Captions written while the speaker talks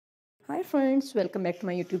Hi friends, welcome back to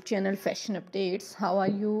my YouTube channel Fashion Updates. How are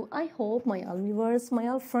you? I hope my all viewers, my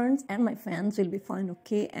all friends and my fans will be fine,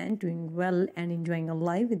 okay, and doing well and enjoying a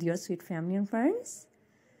life with your sweet family and friends.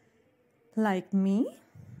 Like me,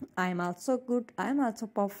 I am also good, I am also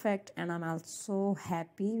perfect, and I'm also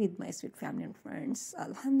happy with my sweet family and friends.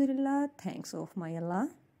 Alhamdulillah, thanks of my Allah.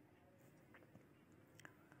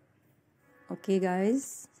 Okay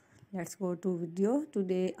guys, let's go to video.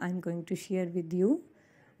 Today I'm going to share with you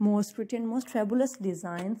most pretty and most fabulous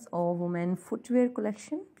designs of women footwear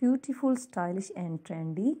collection. Beautiful, stylish and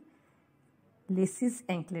trendy laces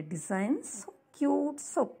anklet designs. So cute,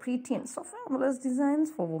 so pretty and so fabulous designs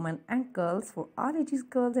for women and girls, for all ages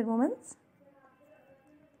girls and women.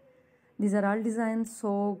 These are all designs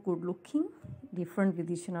so good looking, different with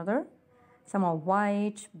each another. Some are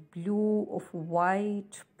white, blue, of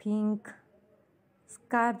white, pink,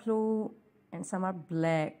 sky blue, and some are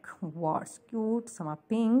black. What's cute, some are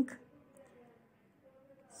pink.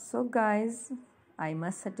 So guys, I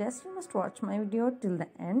must suggest you must watch my video till the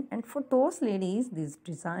end. And for those ladies, these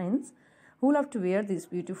designs who love to wear these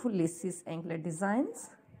beautiful laces anklet designs.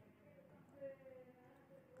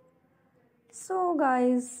 So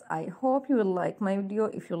guys, I hope you will like my video.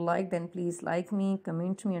 If you like, then please like me,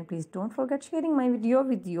 comment me, and please don't forget sharing my video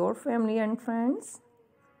with your family and friends.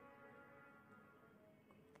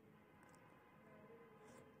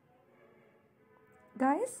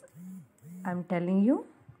 Guys, I'm telling you,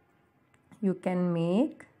 you can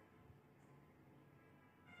make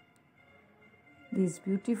this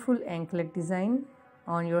beautiful anklet design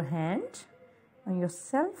on your hand, on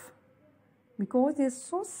yourself, because it's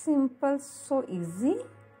so simple, so easy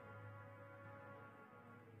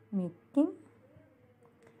making.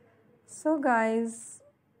 So guys,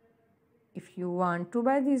 if you want to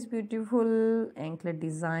buy these beautiful anklet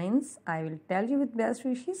designs, I will tell you with best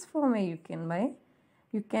wishes from where you can buy.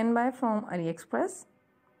 You can buy from AliExpress,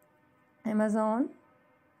 Amazon,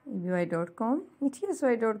 eBay.com,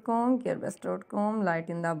 etsy.com, gearbest.com, Light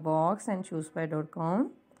in the Box and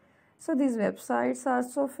chooseby.com. So these websites are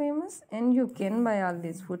so famous, and you can buy all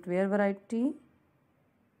this footwear variety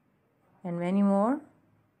and many more.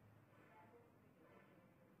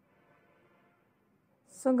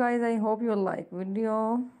 So guys, I hope you like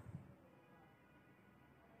video.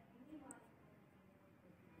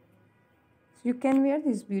 So you can wear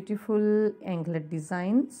these beautiful anklet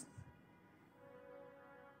designs.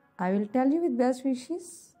 I will tell you with best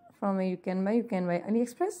wishes from where you can buy. You can buy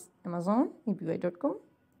AliExpress, Amazon, eBay.com,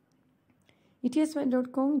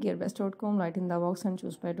 etsy.com, gearbest.com, Light in the Box and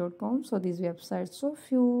chooseby.com. So these websites so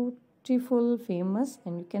beautiful, famous,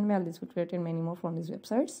 and you can buy all this footwear and many more from these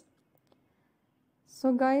websites.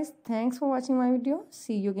 So guys, thanks for watching my video.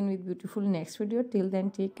 See you again with beautiful next video. Till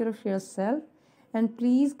then, take care of yourself. And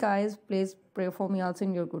please guys, please pray for me also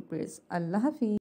in your good prayers. Allah Hafiz.